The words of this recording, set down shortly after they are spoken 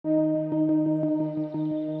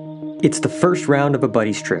It's the first round of a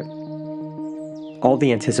buddies trip. All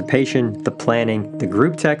the anticipation, the planning, the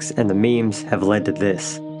group texts, and the memes have led to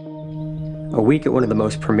this. A week at one of the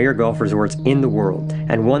most premier golf resorts in the world,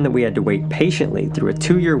 and one that we had to wait patiently through a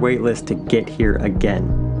 2-year wait list to get here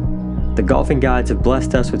again. The golfing gods have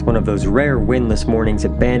blessed us with one of those rare windless mornings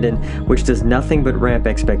at Bandon, which does nothing but ramp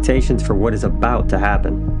expectations for what is about to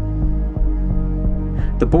happen.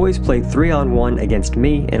 The boys played 3-on-1 against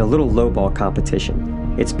me in a little lowball competition.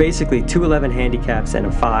 It's basically 2 11 handicaps and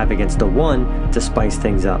a 5 against a 1 to spice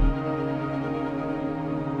things up.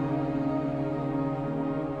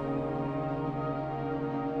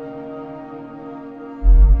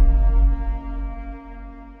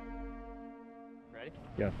 Ready?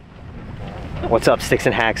 Yeah. What's up, Sticks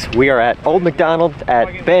and Hacks? We are at Old Macdonald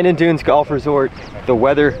at Bandon Dunes Golf Resort. The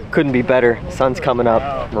weather couldn't be better. Sun's coming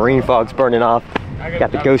up, marine fog's burning off.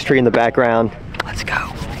 Got the ghost tree in the background. Let's go.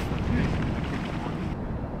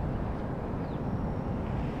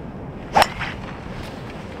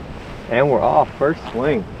 And we're off, first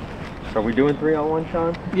swing. Are we doing 3-on-1,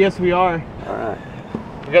 Sean? Yes, we are. All right.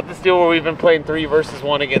 We got this deal where we've been playing 3 versus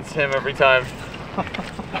 1 against him every time.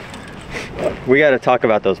 We got to talk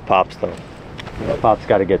about those pops, though. Pops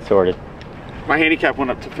got to get sorted. My handicap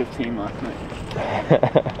went up to 15 last night.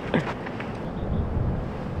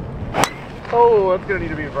 Oh, that's gonna need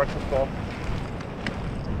to be a breakfast ball.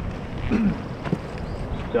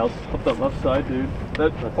 Dallas, up that left side, dude.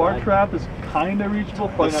 That far trap is kind of reachable.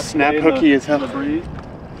 The snap hooky is hell. The breeze.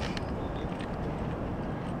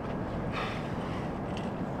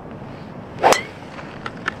 Not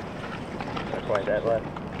quite that left.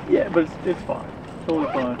 Yeah, but it's fine.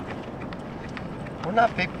 Totally fine. We're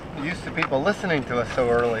not used to people listening to us so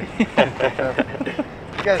early. You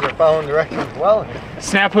guys are following directions well here.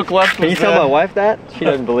 Snap hook left. Can you tell my wife that? She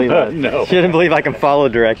doesn't believe that. No. She doesn't believe I can follow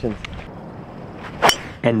directions.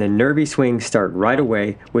 And the nervy swings start right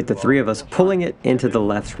away with the 3 of us pulling it into the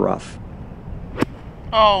left rough.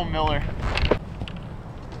 Oh, Miller.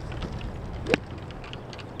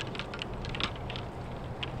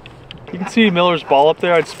 You can see Miller's ball up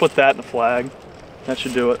there. I'd split that in a flag. That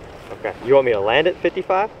should do it. Okay. You want me to land at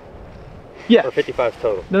 55? Yeah. Or 55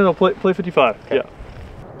 total? No, play 55. Okay. Yeah.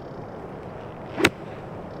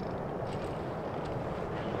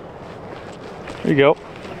 There you go.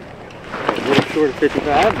 A little short of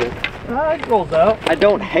 55, but It rolls out. I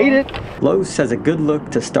don't hate it. Lowe's has a good look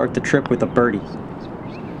to start the trip with a birdie.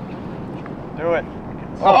 Do it.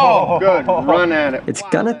 Oh, good. Run at it. It's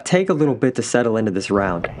gonna take a little bit to settle into this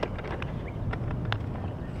round.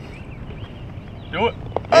 Do it.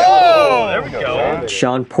 Oh, there we go.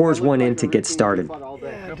 Sean pours one in to get started.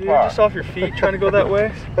 Yeah, dude, just off your feet trying to go that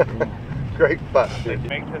way. Great putt, dude.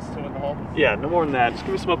 Make this to win the hole. Yeah, no more than that. Just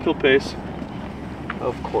give me some uphill pace.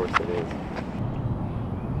 Of course it is.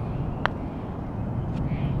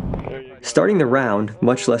 Starting the round,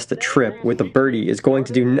 much less the trip, with a birdie is going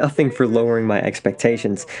to do nothing for lowering my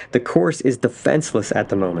expectations. The course is defenseless at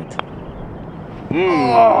the moment.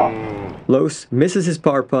 Los misses his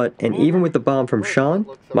par putt, and even with the bomb from Sean,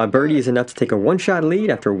 my birdie is enough to take a 1-shot lead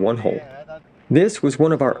after 1 hole. This was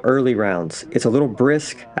one of our early rounds. It's a little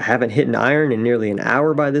brisk. I haven't hit an iron in nearly an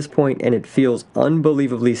hour by this point, and it feels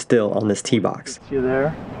unbelievably still on this tee box. See you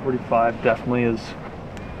there. 45 definitely is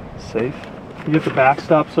safe. You get the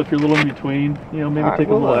backstop, so if you're a little in between, you know, maybe take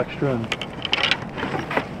a little extra. And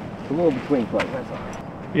A little between play, that's all.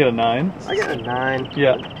 you get a 9. I got a 9.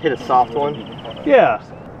 Yeah. Hit a soft one. Yeah.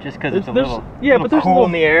 Just because it's a There's- little, yeah, but there's a cool little-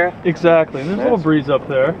 in the air. Exactly. And there's a little breeze up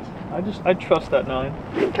there. I trust that 9.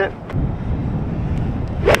 Okay.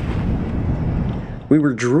 We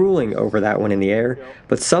were drooling over that one in the air,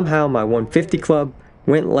 but somehow my 150 club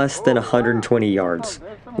went less than 120 yards.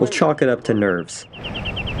 We'll chalk it up to nerves.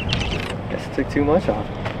 Guess it took too much off.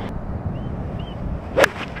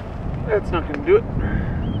 That's not gonna do it.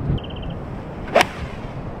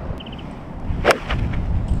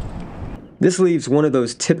 This leaves one of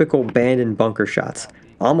those typical Bandon bunker shots.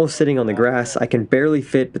 Almost sitting on the grass, I can barely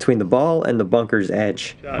fit between the ball and the bunker's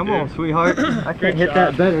edge. Come on, sweetheart. I can't hit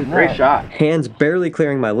that better than that. Great shot. Hands barely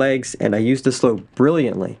clearing my legs, and I used the slope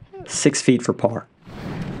brilliantly. 6 feet for par.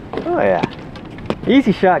 Oh yeah.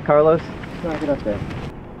 Easy shot, Carlos. Knock it up there.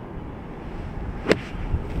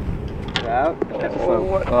 Out.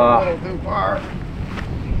 That'll do par.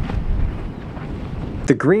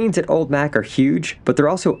 The greens at Old Mac are huge, but they're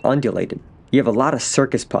also undulated. You have a lot of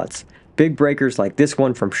circus putts. Big breakers like this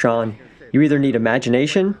one from Sean. You either need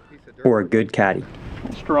imagination or a good caddy.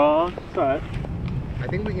 Strong. It's all right. I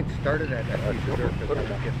think we can start it at that piece of surface when we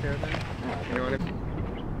get there then. You know what I mean?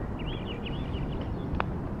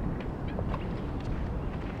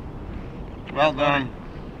 Well done.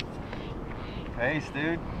 Face,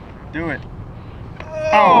 dude. Do it.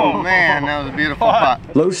 Oh, man, that was a beautiful putt.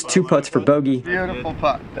 Los 2 putts for bogey. Beautiful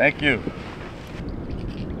putt. Thank you.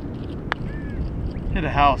 Hit a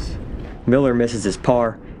house. Miller misses his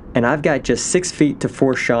par, and I've got just 6 feet to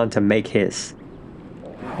force Sean to make his.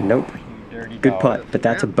 Nope. Good putt, but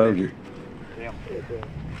that's a bogey.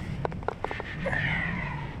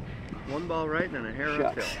 One ball right and a hair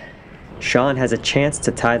uphill. Sean has a chance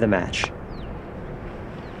to tie the match.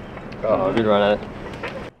 Oh, good run at it.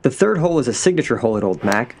 The third hole is a signature hole at Old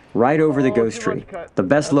Mac, right over the ghost tree. The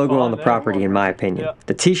best logo on the property in my opinion.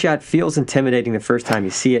 The tee shot feels intimidating the first time you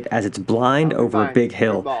see it as it's blind over a big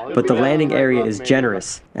hill, but the landing area is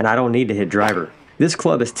generous, and I don't need to hit driver. This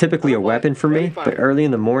club is typically a weapon for me, but early in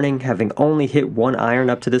the morning, having only hit 1 iron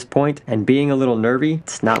up to this point, and being a little nervy,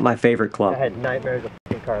 it's not my favorite club. I had nightmares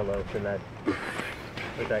of Carlos in that,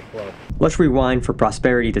 with that club. Let's rewind for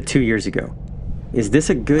prosperity to 2 years ago. Is this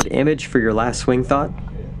a good image for your last swing thought?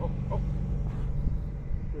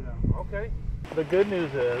 Okay. The good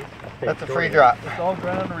news is That's a free drop. it's all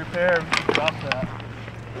ground to repair. Drop that.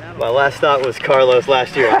 My last thought was Carlos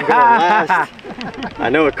last year. I'm going last. I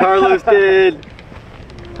know what Carlos did.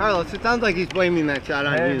 Carlos, it sounds like he's blaming that shot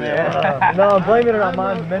on you No, I'm blaming it on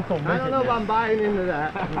my mental I don't know if I'm buying into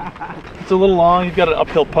that. It's a little long. You've got an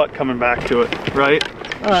uphill putt coming back to it, right?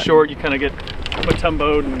 Short, you kind of get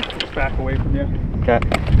tempoed and it's back away from you. Okay.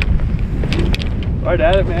 Right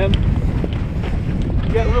at it, man.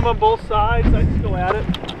 You got room on both sides. I just go at it.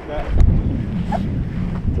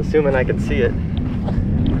 It's assuming I can see it.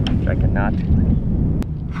 Which I cannot.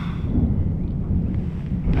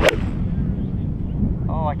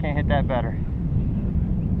 Oh, I can't hit that better.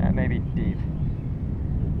 That may be deep.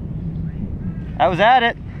 I was at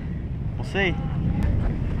it. We'll see.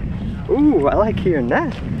 Ooh, I like hearing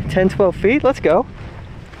that. 10, 12 feet, let's go.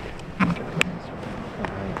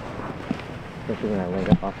 Especially when I land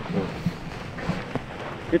up off the course.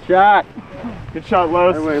 Good shot. Good shot,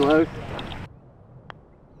 Los. That way, Los.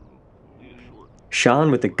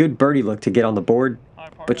 Sean with a good birdie look to get on the board,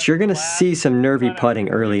 but you're gonna see some nervy putting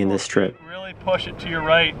early in this trip. Really push it to your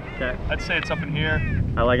right. Okay. I'd say it's up in here.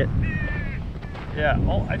 I like it. Yeah,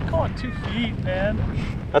 well, I'd call it 2 feet, man.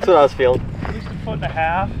 That's what I was feeling. At least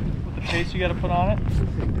 1.5 feet with the pace you got to put on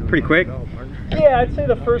it. Pretty quick. Yeah, I'd say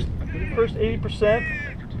the first 80%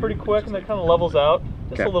 pretty quick, and then kind of levels out.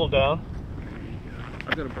 Just Okay. a little down.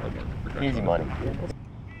 Easy money.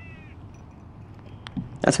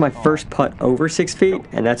 That's my first putt over 6 feet,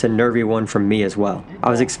 and that's a nervy one from me as well. I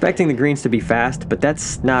was expecting the greens to be fast, but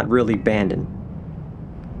that's not really Bandon.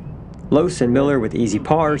 Los and Miller with easy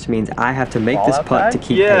pars means I have to make this putt to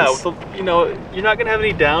keep pace. Yeah, you know, you're not gonna have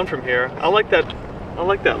any down from here. I like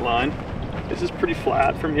that line. This is pretty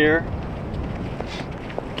flat from here.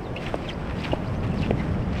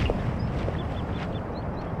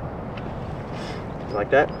 You like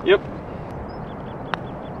that? Yep.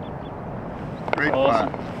 Great Awesome.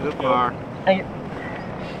 putt. Good par. Hang it.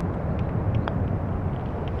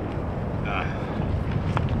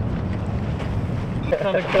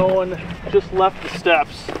 Kind of going just left the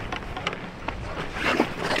steps.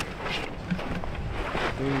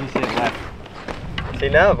 You say left. See,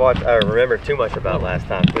 now I remember too much about last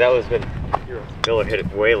time. That was when Miller hit it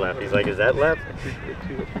way left. He's like, is that left?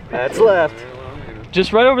 That's left.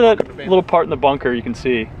 Just right over that little part in the bunker, you can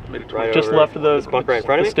see. Right Just over left of the this bunker right in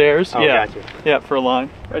front of the me? stairs. Oh, Yeah. gotcha. Yeah, for a line.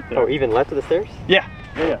 Right there. Oh, even left of the stairs? Yeah,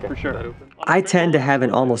 for sure. I tend to have an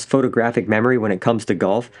almost photographic memory when it comes to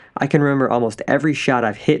golf. I can remember almost every shot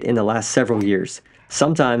I've hit in the last several years.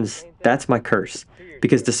 Sometimes that's my curse,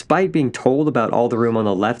 because despite being told about all the room on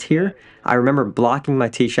the left here, I remember blocking my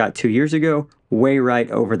tee shot 2 years ago way right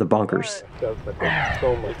over the bunkers. So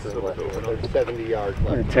much left. There's 70 yards left.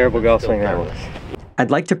 What a terrible golf swing that was. I'd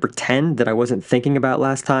like to pretend that I wasn't thinking about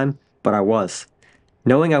last time, but I was.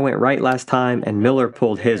 Knowing I went right last time and Miller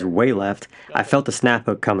pulled his way left, I felt the snap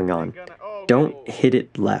hook coming on. Don't hit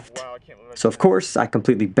it left. So of course, I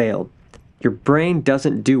completely bailed. Your brain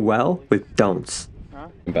doesn't do well with don'ts.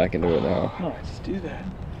 I'm back into it now. No, just do that.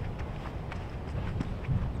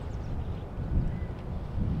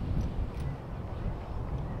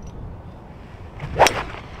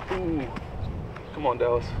 Ooh. Come on,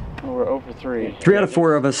 Dallas. Oh, we're over 3. 3 out of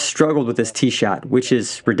 4 of us struggled with this tee shot, which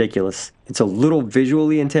is ridiculous. It's a little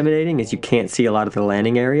visually intimidating as you can't see a lot of the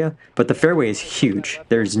landing area, but the fairway is huge.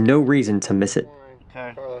 There's no reason to miss it.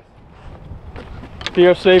 Okay. Be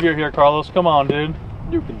our savior here, Carlos. Come on, dude.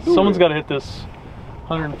 Someone's got to hit this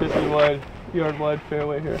 150 yard wide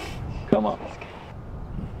fairway here. Come on.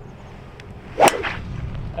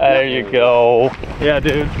 There you go. Yeah,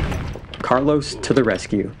 dude. Carlos to the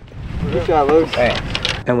rescue. Good shot, Luke. Thanks.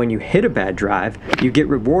 And when you hit a bad drive, you get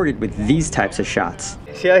rewarded with these types of shots.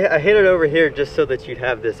 See, I hit it over here just so that you'd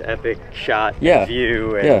have this epic shot and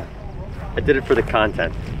view. And I did it for the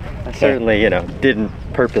content. I certainly, you know, didn't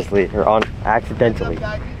purposely or accidentally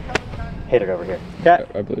hit it over here. Yeah,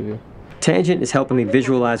 I believe you. Tangent is helping me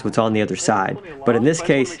visualize what's on the other side, but in this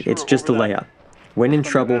case, it's just a layup. When in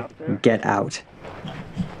trouble, get out.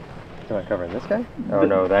 Am I covering this guy? Oh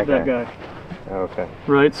no, that guy. Okay.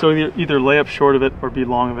 Right, so either lay up short of it or be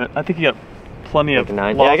long of it. I think you got plenty of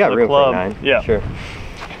nine. Yeah, I got room for 9. Yeah. Sure.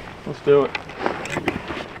 Let's do it.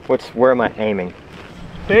 Where am I aiming?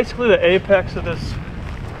 Basically the apex of this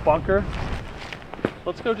bunker.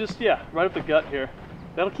 Let's go just, right up the gut here.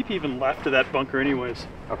 That'll keep you even left of that bunker anyways.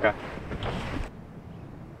 Okay.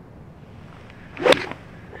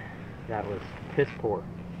 That was piss poor.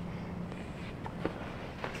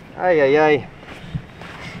 Ay.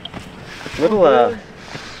 Little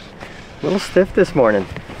stiff this morning.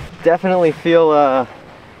 Definitely feel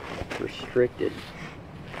restricted.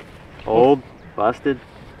 Old, busted,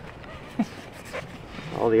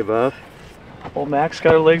 all the above. Old Mac's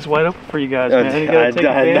got her legs wide open for you guys, man. You gotta take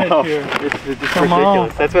advantage here. This is just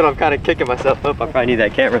ridiculous. That's what I'm kind of kicking myself up. I probably need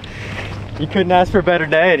that camera. You couldn't ask for a better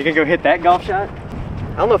day, and you're gonna go hit that golf shot?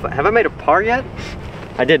 I don't know if have I made a par yet?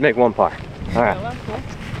 I did make 1 par. All right.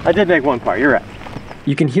 I did make 1 par. You're right.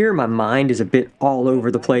 You can hear my mind is a bit all over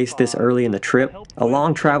the place this early in the trip. A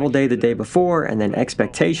long travel day the day before, and then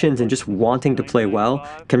expectations and just wanting to play well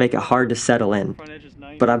can make it hard to settle in.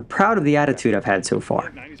 But I'm proud of the attitude I've had so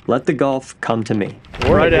far. Let the golf come to me.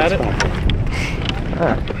 Right at it. All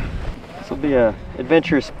right. This will be a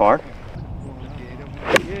adventurous par.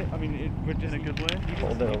 Yeah, I mean, in a good way.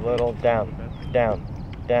 Hold it a little down.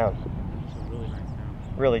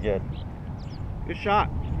 Really good. Good shot.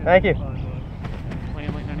 Thank you.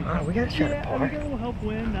 Oh, we got a shot at par.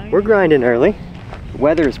 We're grinding early.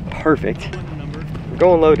 Weather is perfect. We're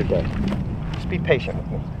going low today. Just be patient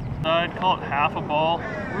with me. I'd call it half a ball.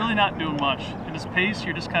 Really not doing much. In this pace,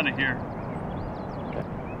 you're just kind of here.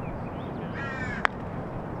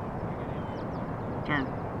 Okay.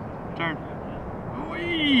 Turn.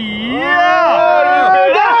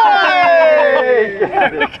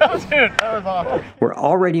 That was awesome. We're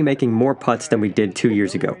already making more putts than we did 2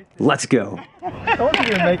 years ago. Let's go. I told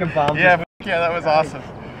you were making bombs. Yeah, that was awesome.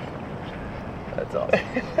 That's awesome.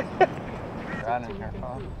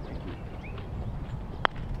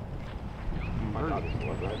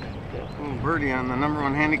 Birdie on the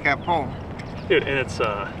 #1 handicap hole. Dude, and it's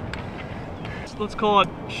let's call it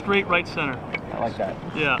straight right center. I like that.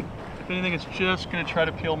 Yeah. If anything, it's just gonna try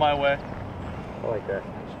to peel my way. I like that.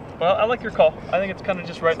 Well, I like your call. I think it's kind of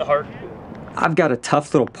just right in the heart. I've got a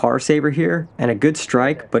tough little par saver here and a good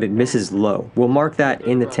strike, but it misses low. We'll mark that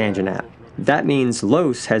in the Tangent app. That means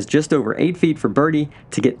Los has just over 8 feet for birdie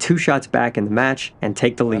to get 2 shots back in the match and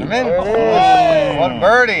take the lead. Oh, what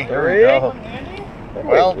birdie. There we go.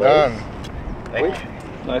 Well done.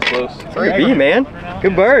 Nice, Los. 3B, man.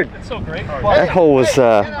 Good bird. It's so great. That hole was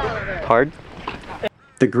hard.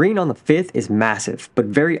 The green on the 5th is massive, but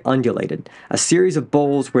very undulated. A series of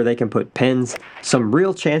bowls where they can put pins, some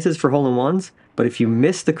real chances for hole-in-ones, but if you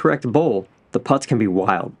miss the correct bowl, the putts can be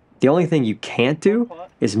wild. The only thing you can't do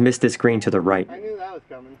is miss this green to the right. I knew that was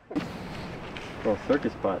coming. Little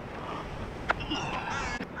circus putt.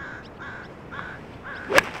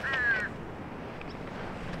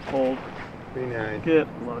 Hold. Be nice. Get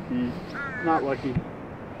lucky. Not lucky.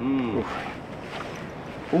 Ooh.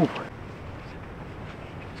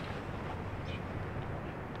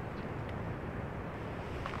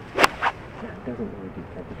 Doesn't really do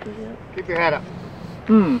temperature yet. Keep your head up.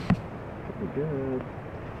 Could be good.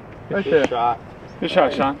 Right Good there. shot. Good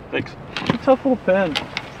shot, Sean. Thanks. Tough little pen.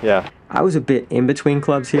 Yeah. I was a bit in between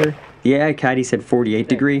clubs here. The AI caddy said 48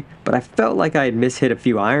 degree, but I felt like I had mishit a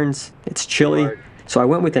few irons. It's chilly, so I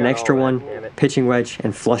went with an extra one, pitching wedge,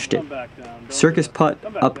 and flushed it. Circus putt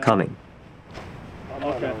upcoming.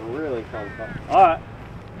 Okay. Really fun putt. All right.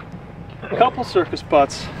 A couple circus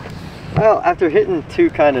putts. Well, after hitting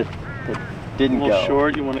 2 kind of A didn't little go.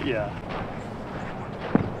 short. You want to, yeah.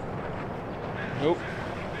 Nope.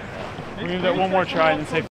 We need that one more try and then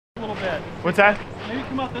say. A little bit. What's that? Maybe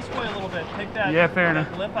come out this way a little bit. Take that. Yeah, fair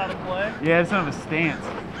enough. Lip out of play. Yeah, it's not a stance.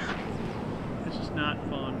 It's just not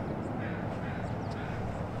fun.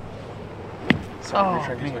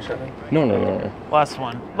 No. Last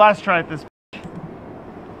one. Last try at this.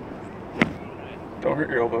 Don't hurt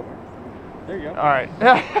your elbow. There you go. All right.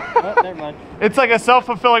 Oh, never mind. It's like a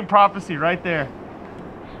self-fulfilling prophecy right there.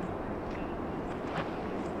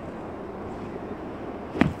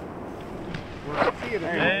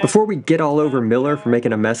 Before we get all over Miller for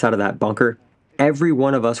making a mess out of that bunker, every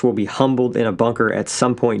one of us will be humbled in a bunker at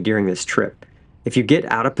some point during this trip. If you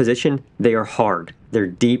get out of position, they are hard, they're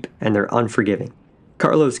deep, and they're unforgiving.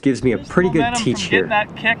 Carlos gives me a pretty good teach here.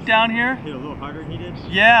 That kick down here. Hit a little harder than he did?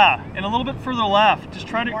 Yeah, and a little bit further left. Just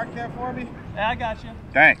try to Mark that for me. Yeah, I got you.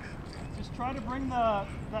 Thanks. Just try to bring that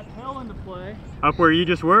tail into play. Up where you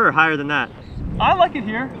just were or higher than that? I like it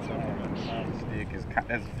here.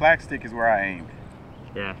 As flag stick is where I aimed.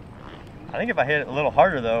 Yeah. I think if I hit it a little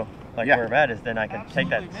harder though, like Yeah. where I'm at is, then I can take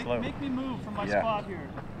that slope. Make me move from my Yeah. spot here.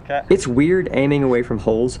 Okay. It's weird aiming away from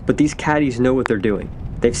holes, but these caddies know what they're doing.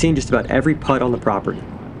 They've seen just about every putt on the property.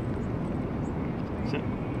 Sit.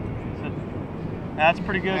 That's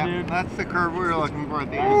pretty good, Yeah, dude. that's the curve we were looking for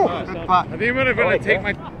at the end. Good putt. I think I'm gonna take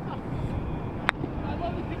my.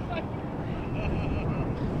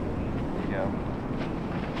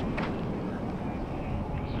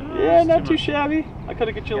 Yeah, not too shabby. I could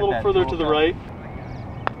have get you a Got little that further full to the shot. right.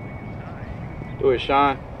 Do it,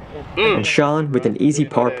 Sean. And Sean, with an easy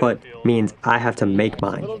par putt, means I have to make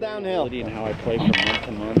mine. Little downhill, And how I play from month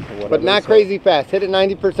to month or whatever. but not crazy fast. Hit it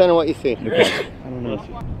 90% of what you see. I don't know.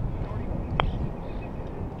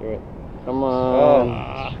 Do it. Come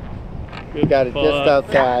on. You got it just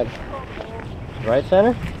outside. Right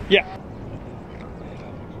center? Yeah.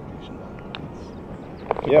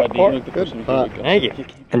 Yeah, good putt. Thank you.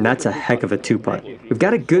 And that's a heck of a 2-putt. We've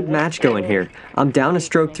got a good match going here. I'm down a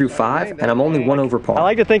stroke through 5, and I'm only 1 over par. I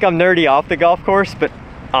like to think I'm nerdy off the golf course, but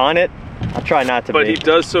on it, I try not to But be. he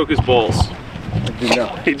does soak his balls. I do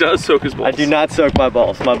not. He does soak his balls. I do not soak my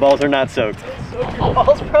balls. My balls are not soaked. Soak your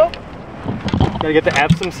balls, bro? Gotta get the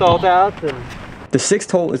Epsom salt out. And The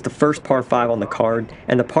 6th hole is the first par 5 on the card,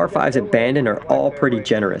 and the par 5s at Bandon are all pretty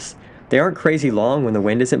generous. They aren't crazy long when the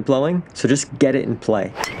wind isn't blowing, so just get it in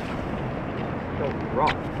play.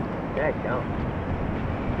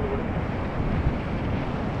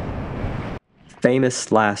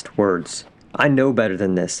 Famous last words. I know better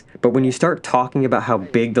than this, but when you start talking about how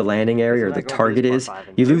big the landing area or the target is,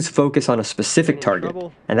 you lose focus on a specific target,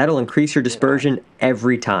 and that'll increase your dispersion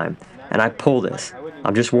every time. And I pull this.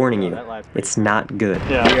 I'm just warning you, it's not good.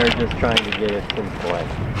 we are just trying to get it in play.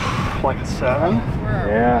 Like a 7.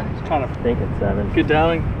 Yeah, It's kind of I think it's 7. good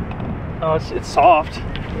downing. Oh, it's soft.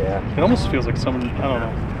 Yeah. It almost feels like someone, I don't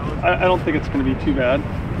know. I don't think it's going to be too bad.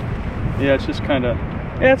 Yeah, it's just kind of,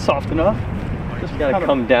 yeah, it's soft enough. Just Gotta kinda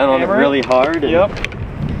come down on it hammer really hard. And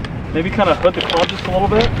Yep. Maybe kind of hood the club just a little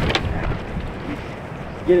bit.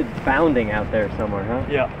 get it bounding out there somewhere, huh?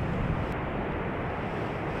 Yeah.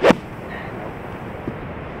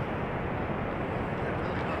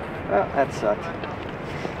 Oh, that sucked.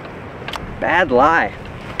 Bad lie.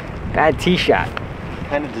 Bad tee shot.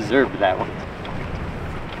 Kind of deserved that one.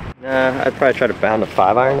 Nah, I'd probably try to bound a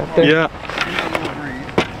 5-iron up there. Yeah.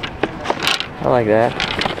 I like that.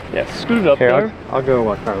 Yeah, scoot it up Here, there. I'll go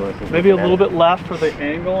what Carlos is Maybe a looking little at. bit left for the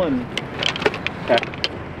angle and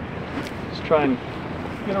just try and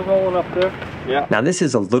get it rolling up there. Yeah. Now this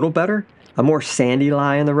is a little better, a more sandy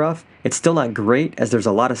lie in the rough. It's still not great as there's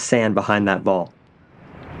a lot of sand behind that ball.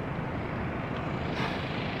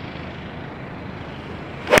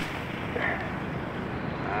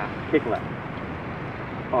 Kick left.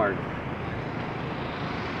 Hard.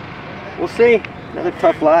 We'll see. Another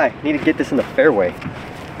tough lie. Need to get this in the fairway.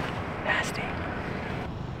 Nasty.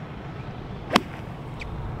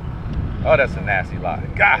 Oh, that's a nasty lie.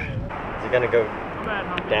 God. Is it gonna go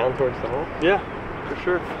down towards the hole? Yeah, for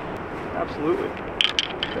sure. Absolutely.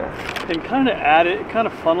 Yeah. And kind of add it kind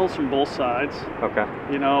of funnels from both sides. Okay.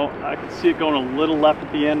 You know, I could see it going a little left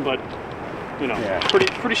at the end, but you know, Yeah.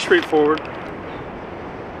 pretty straightforward.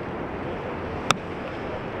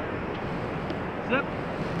 Zip.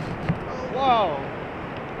 Whoa.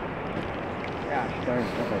 Gosh darn,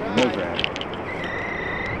 that's like no grab.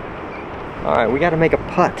 All right, we got to make a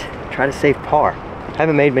putt. Try to save par.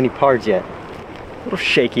 Haven't made many pars yet. A little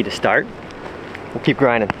shaky to start. We'll keep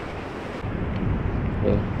grinding.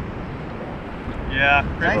 Yeah,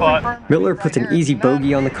 great putt. Miller puts an easy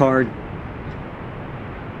bogey on the card.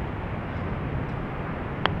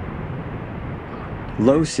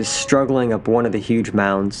 Los is struggling up one of the huge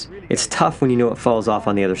mounds. It's tough when you know it falls off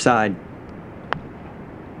on the other side.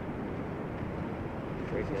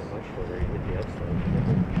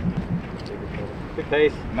 Good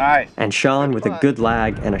pace. Nice. And Sean with a good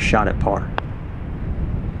lag and a shot at par.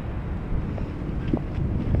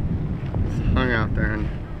 Hung out there. And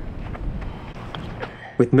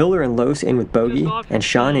With Miller and Los in with bogey and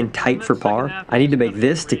Sean in tight for par, I need to make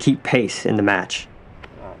this to keep pace in the match.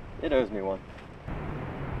 It owes me one.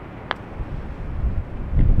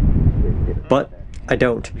 But I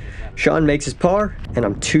don't. Sean makes his par, and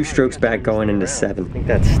I'm 2 strokes back going into 7. I think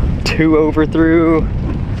that's 2 over through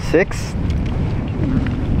 6.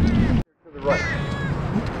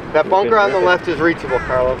 That bunker on the left is reachable,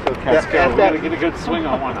 Carlos. So Let's go. We gotta get a good swing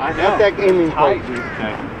on one. I know. That's that aiming Tight, point. dude.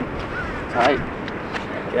 Okay. Tight.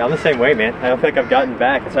 Yeah, I'm the same way, man. I don't think I've gotten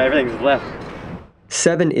back. That's why everything's left.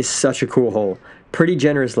 7 is such a cool hole. Pretty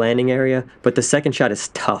generous landing area, but the second shot is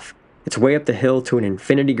tough. It's way up the hill to an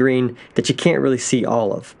infinity green that you can't really see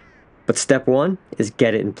all of. But step 1 is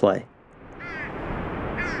get it in play.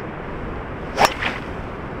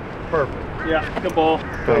 Perfect. Yeah, good ball.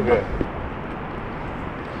 So good.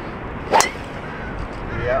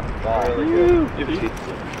 Yeah, really good.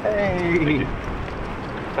 Hey!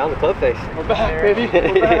 Found the club face. We're back, baby.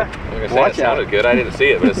 We're back. It sounded good. I didn't see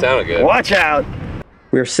it, but it sounded good. Watch out!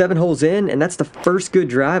 We are 7 holes in, and that's the first good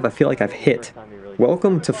drive I feel like I've hit.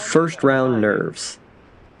 Welcome to first round nerves.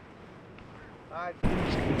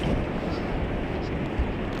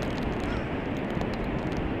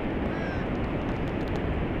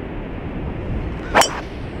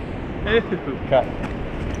 Cut.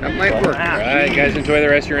 That might work. All right, guys, enjoy the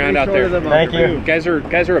rest of your round out there. Thank you. Guys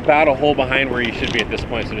are about a hole behind where you should be at this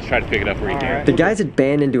point, so just try to pick it up where you can. The guys at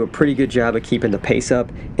Bandon do a pretty good job of keeping the pace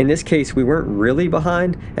up. In this case, we weren't really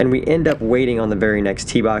behind, and we end up waiting on the very next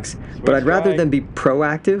tee box. But I'd rather them be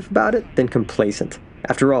proactive about it than complacent.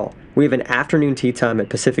 After all, we have an afternoon tee time at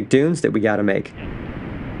Pacific Dunes that we gotta make.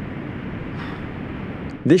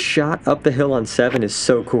 This shot up the hill on 7 is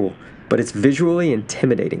so cool, but it's visually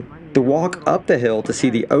intimidating. The walk up the hill to see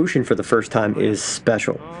the ocean for the first time is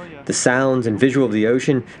special. The sounds and visual of the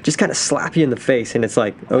ocean just kind of slap you in the face, and it's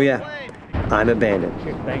like, oh yeah, I'm at Bandon.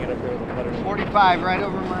 45 right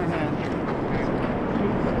over my head.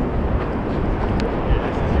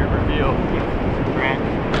 This is your reveal, Grant.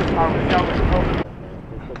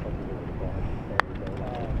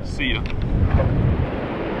 See ya.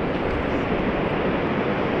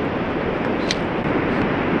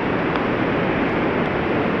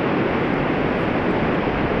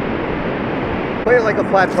 Play it like a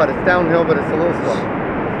flat putt. It's downhill, but it's a little slow.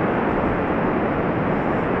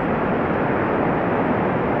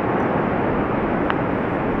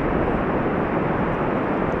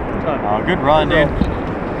 Oh, good run, dude.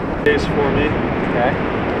 Pace for me. Okay.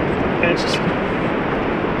 And it's just,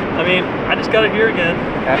 I mean, I just got it here again.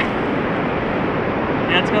 Okay.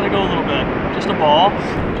 Yeah, it's got to go a little bit. Just a ball,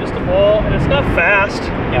 and it's not fast.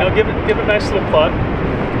 You know, give it a nice little putt.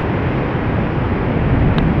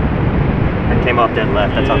 That came off dead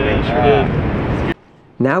left. That's on me. Sure did.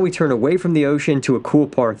 Now we turn away from the ocean to a cool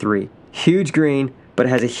par 3. Huge green, but it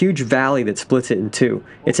has a huge valley that splits it in 2.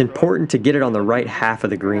 It's important to get it on the right half of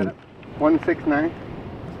the green. 169.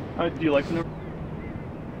 Do you like the number?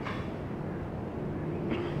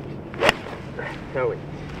 Joey.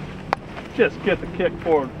 Just get the kick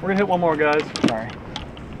forward. We're gonna hit one more, guys. Sorry.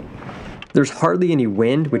 There's hardly any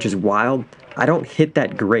wind, which is wild. I don't hit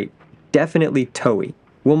that great. Definitely toey.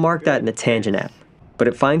 We'll mark that in the tangent app. But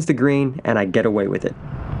it finds the green, and I get away with it.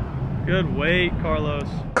 Good weight, Carlos.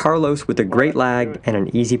 Carlos with a great lag and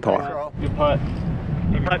an easy par. Good putt.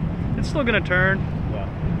 Good putt. It's still gonna turn.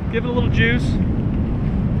 Give it a little juice.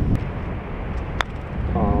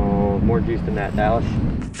 Oh, more juice than that, Dallas.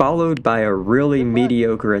 Followed by a really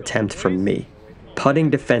mediocre attempt from me.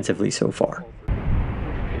 Putting defensively so far.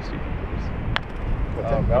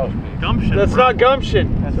 Gumption. That's not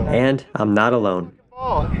gumption. And I'm not alone.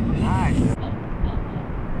 Oh, nice.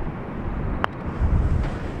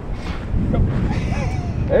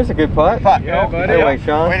 There's a good putt. Yeah, buddy. Anyway,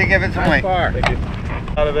 Sean. Way to give it some weight. Far.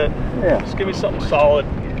 Out of it. Yeah. Just give me something solid.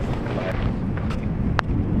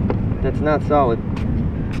 That's not solid.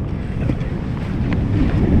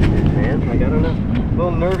 Man, like, I don't know. A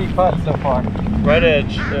little nervy putt so far. Right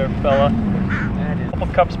edge there, fella. Couple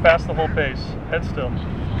cups past the whole pace. Head still.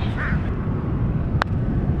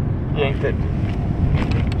 Yanked it.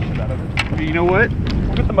 You know what?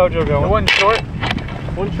 We'll get the mojo going. One short.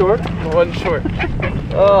 One short. One short.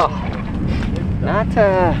 Oh, not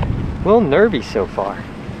a little nervy so far.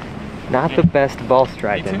 Not the best ball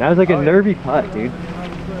striking. That was like a nervy putt, dude.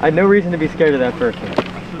 I had no reason to be scared of that first one.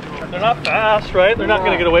 They're not fast, right? They're not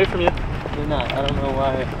going to get away from you. They're not. I don't know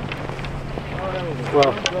why.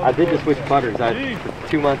 Well, I did just switch putters. For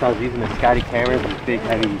 2 months I was using the Scotty cameras, this big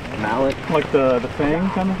heavy mallet. Like the Fang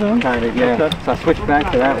kind of thing? Kind of, yeah. Okay. So I switched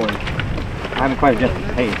back to that one. I haven't quite adjusted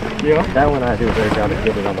the pace. Yeah. That one I do a better job of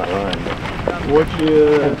getting it on my line. What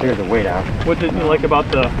Clear the weight out. What didn't you like about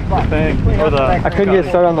the Fang? Or the I couldn't get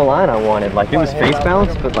started on the line I wanted. Like, it was face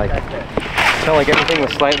bounce, but like, it felt like everything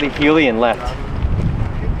was slightly heely and left.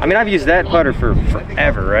 I mean, I've used that putter for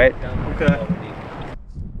forever, right? Okay.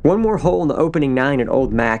 One more hole in the opening 9 at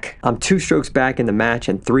Old Mac. I'm 2 strokes back in the match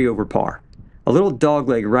and 3 over par. A little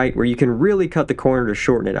dogleg right where you can really cut the corner to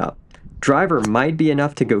shorten it up. Driver might be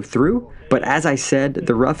enough to go through, but as I said,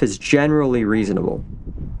 the rough is generally reasonable.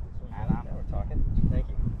 Thank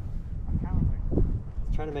you.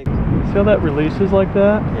 Trying to make. See how that releases like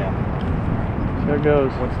that? Yeah. See how it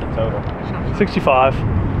goes. What's the total? 65.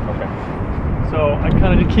 Okay. So I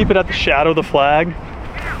kind of keep it at the shadow of the flag,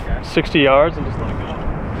 60 yards, and just let it go.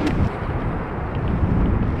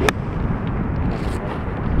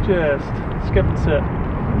 Just skip and sit.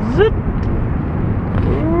 Zip.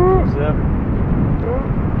 Zip.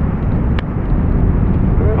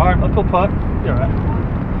 Alright, uphill putt. You're alright.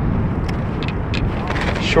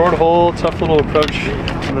 Short hole, tough little approach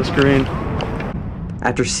on this green.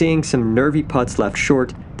 After seeing some nervy putts left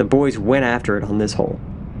short, the boys went after it on this hole.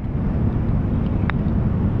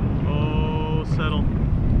 Oh, settle.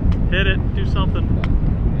 Hit it, do something.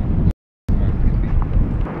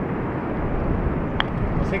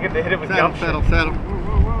 I was thinking to hit it with Settle, gumption. settle, settle.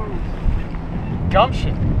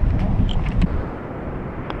 Gumption.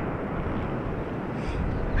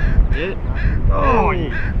 Hit. Oh,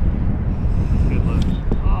 yeah. Good look.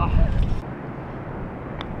 Oh.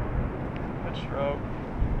 Good stroke.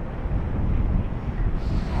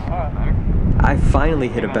 Alright. I finally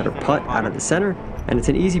hit a better putt out of the center, and it's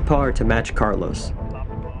an easy par to match Carlos.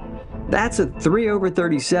 That's a 3 over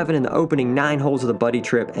 37 in the opening 9 holes of the buddy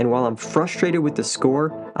trip, and while I'm frustrated with the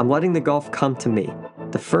score, I'm letting the golf come to me.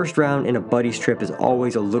 The first round in a buddy's trip is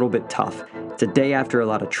always a little bit tough. It's a day after a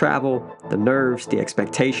lot of travel, the nerves, the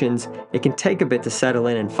expectations. It can take a bit to settle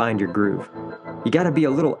in and find your groove. You gotta be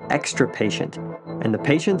a little extra patient, and the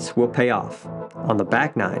patience will pay off on the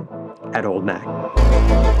back 9 at Old Mac.